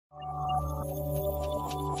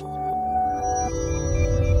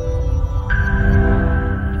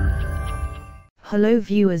Hello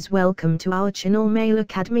viewers, welcome to our channel Mail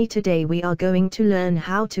Academy. Today we are going to learn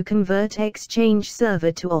how to convert Exchange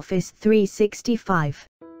Server to Office 365.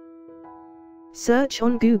 Search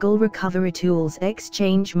on Google Recovery Tools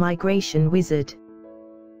Exchange Migration Wizard.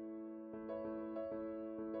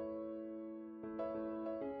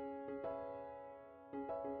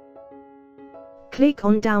 Click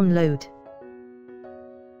on Download.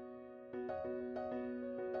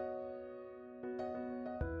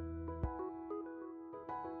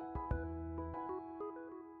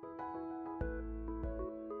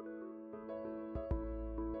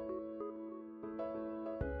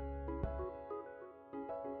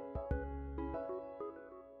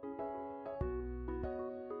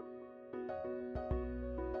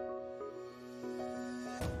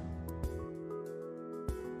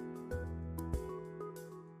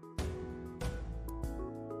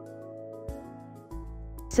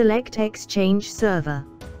 Select Exchange Server.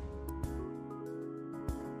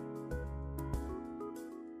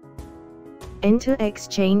 Enter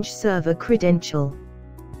Exchange Server credential.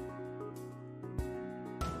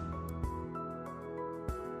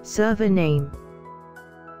 Server name.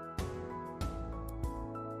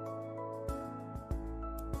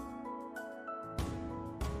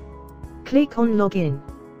 Click on Login.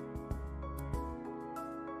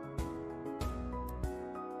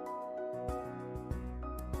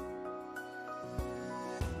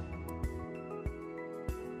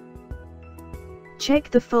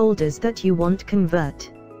 Check the folders that you want to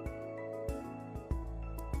convert.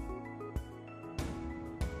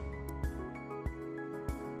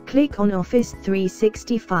 Click on Office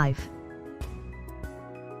 365.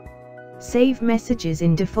 Save messages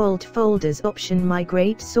in default folders option.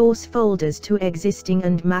 Migrate source folders to existing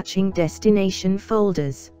and matching destination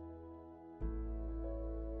folders.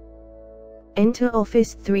 Enter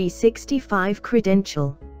Office 365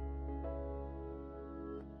 credential.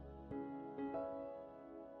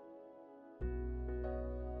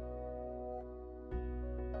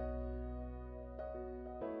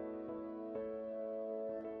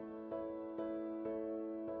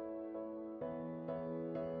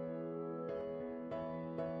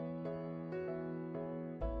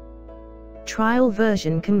 Trial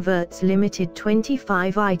version converts limited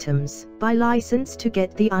 25 items. Buy license to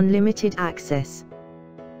get the unlimited access.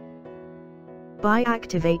 Buy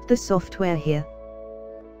activate the software here.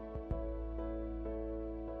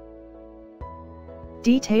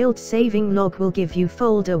 Detailed saving log will give you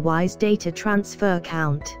folder-wise data transfer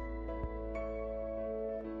count.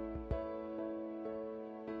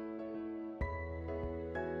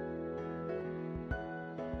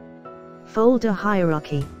 Folder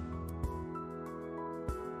hierarchy.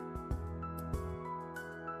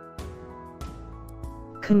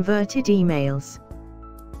 Converted emails.